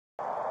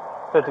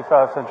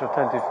55 Central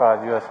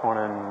 1025 US 1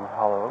 in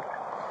Hollow Oak.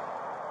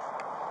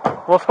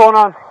 What's going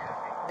on?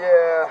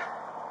 Yeah.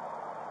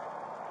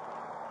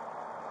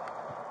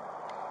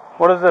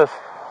 What is this?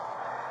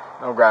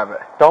 Don't grab it.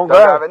 Don't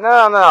grab it.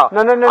 No. No.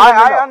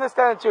 I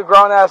understand that you're a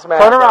grown-ass man.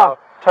 Turn around. Bro.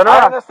 Turn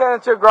around. I understand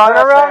that you're a grown-ass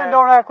man. Turn around and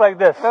don't act like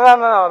this.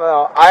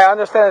 No. I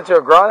understand that you're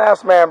a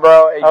grown-ass man,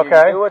 bro. And you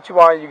can do what you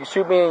want. You can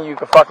shoot me and you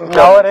can fucking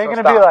kill me. No, it ain't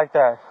gonna be like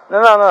that.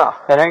 No.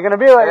 It ain't gonna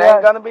be like that. It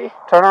ain't gonna be?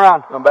 Turn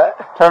around. You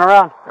bet? Turn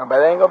around. You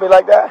bet it ain't gonna be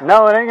like that?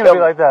 No, it ain't gonna be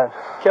like that.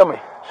 Kill me.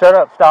 Shut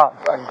up.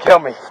 Stop. Fucking kill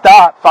me.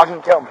 Stop.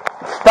 Fucking kill me.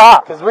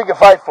 Stop. Because we can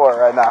fight for it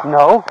right now.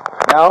 No.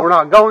 No? We're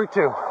not going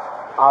to.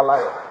 I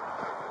like it.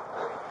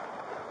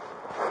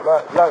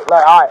 Look,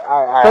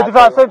 alright.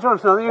 55 Central,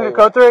 so unit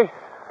code 3.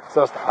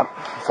 So stop.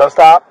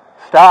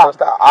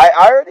 I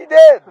already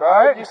did, bro.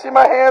 Right. You see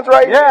my hands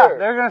right here? Yeah,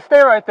 they're going to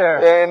stay right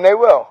there. And they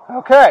will.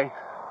 Okay.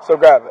 So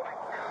grab it.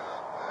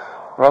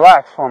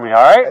 Relax for me,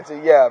 alright? That's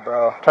a yeah,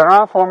 bro. Turn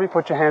around for me,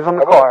 put your hands on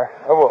the car.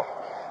 I will.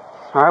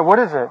 Alright, what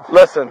is it?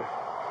 Listen.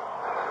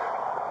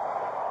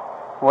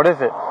 What is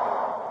it?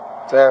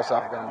 It's an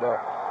airsoft gun, bro.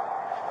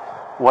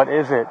 What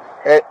is it?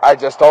 I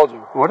just told you.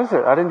 What is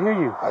it? I didn't hear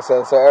you. I said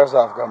it's an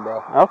airsoft gun,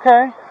 bro.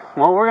 Okay.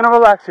 Well, we're going to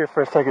relax here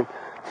for a second.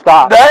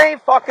 Stop. That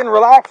ain't fucking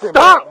relaxing.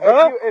 Stop,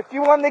 bro. If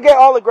you want to get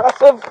all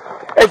aggressive,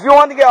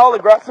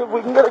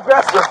 we can get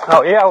aggressive.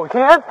 Oh, yeah, we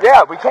can?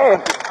 Yeah, we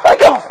can. I don't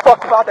give a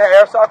fuck about that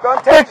airsoft gun.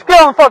 Bitch,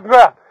 get on the fucking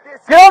ground.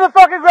 Get on the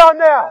fucking ground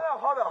now.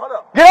 Hold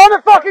up. Get on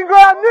the fucking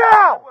ground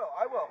now.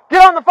 I will.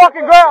 Get on the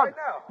fucking ground.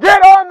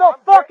 Get on the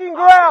fucking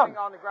ground.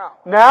 On the ground.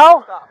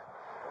 Now? Stop.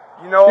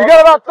 You got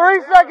about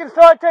 3 seconds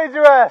till I tase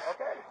your ass.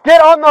 Okay.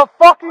 Get on the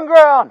fucking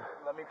ground.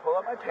 Let me pull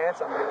up my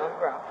pants. I'm getting on the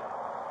ground.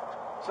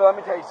 So let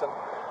me tell you something.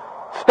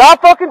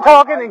 Stop fucking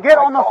talking and get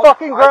on the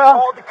fucking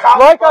ground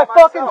like I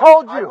fucking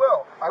told you.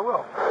 I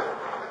will.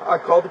 I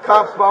called the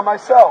cops by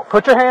myself.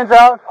 Put your hands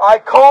out. I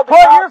called the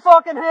cops. Put your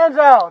fucking hands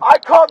out. I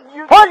called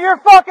you. Put your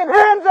fucking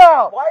hands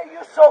out. Why are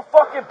you so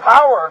fucking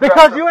power aggressive,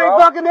 Because you ain't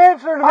fucking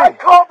answering me. I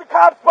called the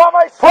cops by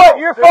myself. Put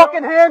your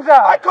fucking hands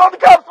out. I called the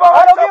cops by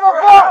myself. I don't give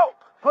a fuck.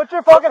 Put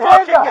your fucking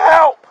hands out.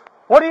 Help.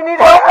 What do you need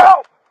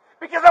help?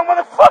 Because I want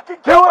to fucking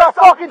do what I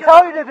fucking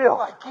tell you to do.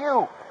 Like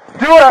you.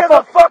 Do what because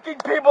of fucking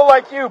people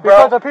like you, bro.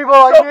 Because of people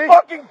like me? So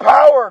fucking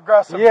power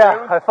aggressive, dude.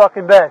 I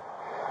fucking bet.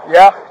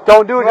 Yeah?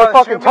 Don't do what you're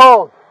fucking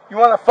told. You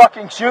want to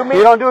fucking shoot me?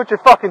 You don't do what you're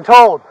fucking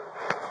told.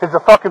 It's a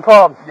fucking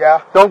problem.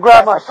 Yeah? Don't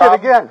grab my shit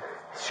again.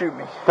 Shoot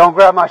me. Don't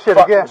grab my shit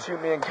again.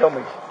 Shoot me and kill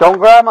me. Don't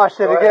grab my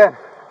shit again.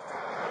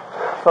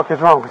 What the fuck is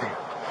wrong with you?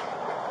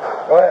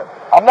 Go ahead.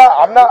 I'm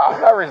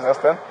not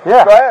resisting.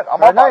 Yeah. Go ahead.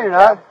 I'm no, you're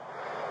not.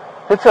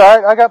 It's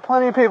alright. I got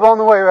plenty of people on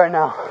the way right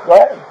now. Go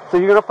ahead. So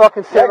you're gonna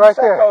fucking sit right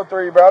there. Code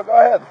 3, bro. Go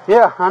ahead.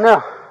 Yeah, I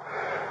know.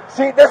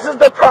 See, this is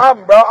the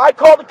problem, bro. I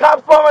called the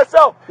cops by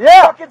myself.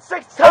 Yeah. Fucking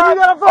 6 times. And you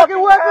got a fucking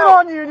weapon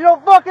on you and you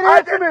don't fucking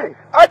answer me.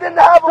 I didn't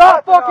have a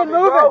weapon fucking on me,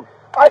 moving. Bro.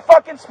 I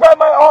fucking spread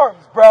my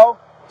arms, bro.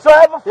 So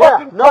I have a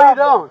fucking problem. No, you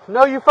don't.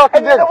 No, you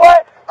fucking didn't. And you know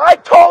what? I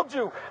told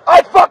you.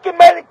 I fucking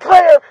made it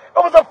clear. It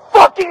was a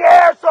fucking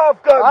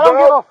airsoft gun, I don't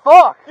give a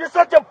fuck. You're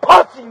such a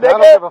pussy, nigga. I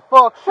don't give a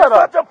fuck. Shut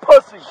up. You're such a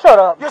pussy. Shut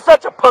up. You're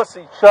such a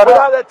pussy. Shut up.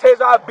 Without that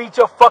taser, I'd beat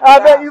your fucking I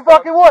ass. bet you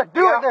fucking would.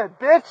 Do it then,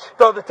 bitch.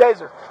 Throw the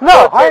taser.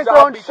 No, I ain't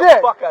throwing shit. The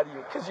fuck out of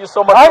you, because you're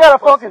so much. I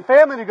got a fucking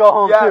family to go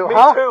home to, me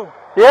too.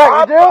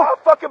 Yeah, you do? I'm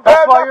fucking bare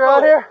That's knuckle. why you're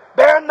out here?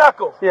 Bare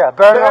knuckle. Yeah,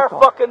 bare knuckle.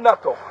 Bare fucking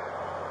knuckle.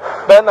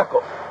 Bare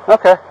knuckle.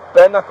 Okay.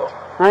 Bare knuckle.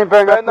 I ain't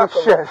bare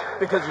knuckle shit.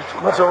 Because you're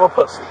too much of a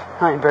pussy.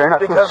 I ain't bare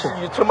knuckle shit. Because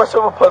you're too much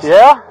of a pussy.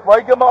 Yeah? Why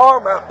you get my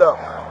arm wrapped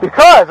up?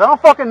 Because I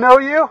don't fucking know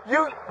you. I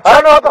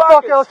don't know what the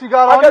fuck else you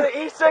got on. I got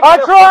an E6. I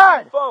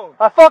tried.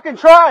 I fucking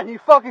tried. You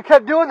fucking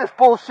kept doing this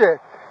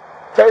bullshit.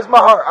 Tase my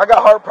heart. I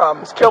got heart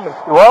problems. Kill me.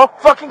 Well,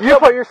 fucking kill me. You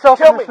put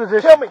yourself in this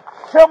position. Kill me.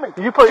 Kill me.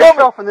 You put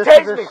yourself in this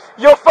position. Tase me.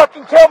 You'll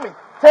fucking kill me.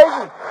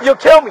 Tase me. You'll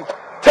kill me.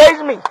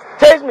 Tase me.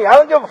 Tase me. I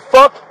don't give a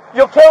fuck.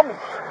 You'll kill me.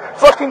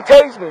 Fucking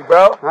tase me,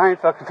 bro. I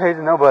ain't fucking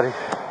tasing nobody.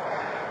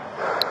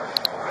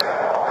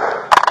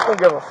 I don't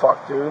give a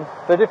fuck, dude.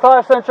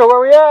 55 Central,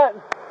 where we at?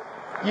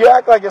 You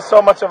act like it's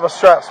so much of a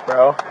stress,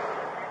 bro.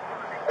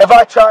 If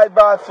I tried,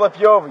 bro, I'd flip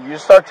you over. You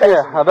just start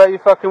tasing me. I bet you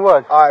fucking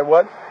would. I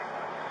would.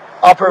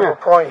 I'll prove a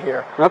point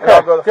here. Okay,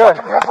 I'll go the good.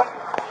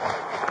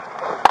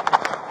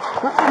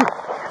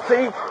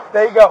 See?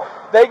 There you go.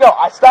 There you go.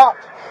 I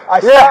stopped. I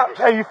stopped.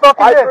 Hey, you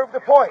fucking did. I proved the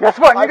point. Guess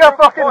what? You got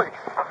fucking...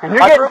 And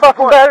you're getting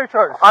fucking battery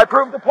charges. I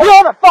proved the point.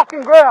 Get on the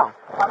fucking ground.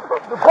 I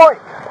proved the point.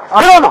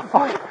 Get on the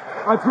fucking...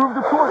 I proved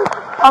the point.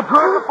 I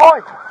proved the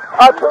point.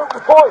 I proved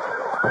the point.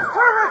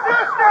 You're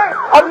resisting.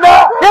 I'm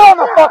not. Get on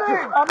the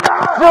fucking... I'm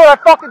not. See what I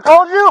fucking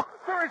told you?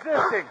 You're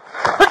resisting.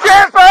 Put your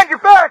hands behind your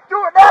back. Do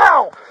it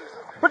now.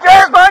 Put your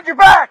hands behind your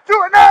back. Do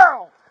it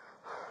now.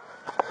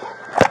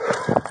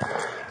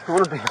 You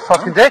want to be a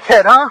fucking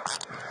dickhead, huh?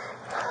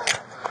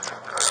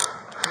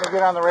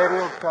 Get on the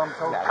radio. Come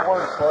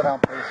forward. Slow down,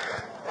 please.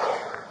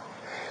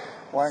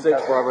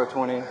 6 Bravo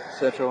 20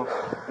 Central.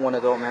 1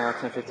 adult male.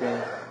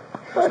 1015.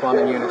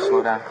 Responding unit.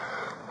 Slow down.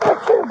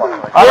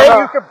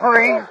 Yeah, you can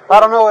breathe. I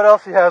don't know what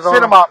else he has on.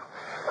 Sit him up.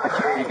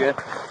 You good?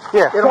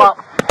 Yeah. Get him up.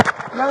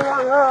 No.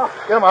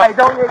 Get him up. Hey,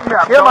 don't yank me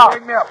up. Get him Don't up.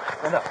 yank me up.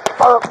 No.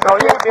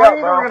 Don't yank me up,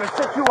 bro. We're gonna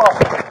sit you up.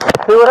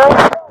 See what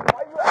happened?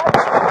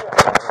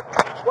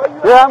 Why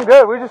you Yeah, I'm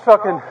good. We just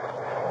fucking.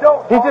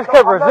 He just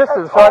kept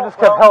resisting, so I just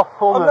kept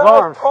holding his arms. I'm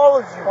not as tall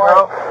as you,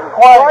 bro.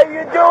 Why are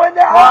you doing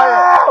that?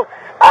 Ow!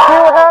 See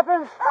what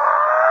happens?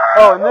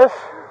 Oh, and this.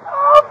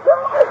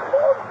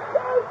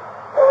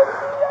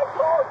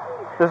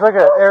 There's like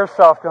an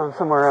airsoft gun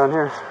somewhere around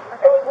here.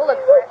 We'll look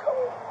for it.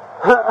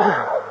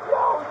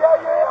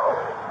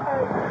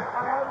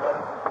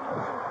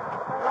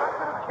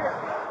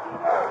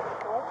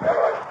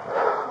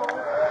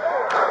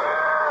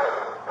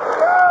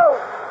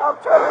 I'm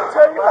trying to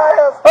turn your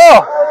ass. Oh!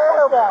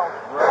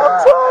 I'm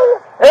trying.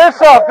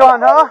 Airsoft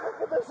gun, huh?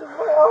 This is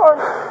my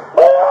arms.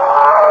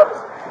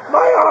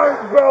 My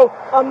arms, bro.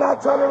 I'm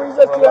not trying to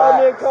resist you.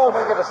 I'm in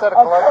cover. Get a set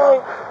of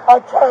gloves. I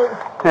can't.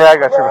 Yeah, I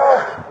got you.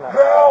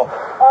 Bro,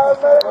 I'm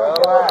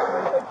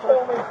ready to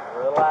kill me.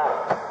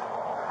 Relax.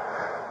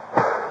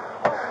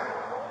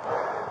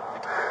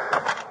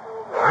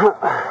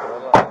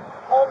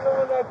 I'm the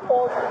one that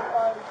calls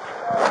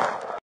you.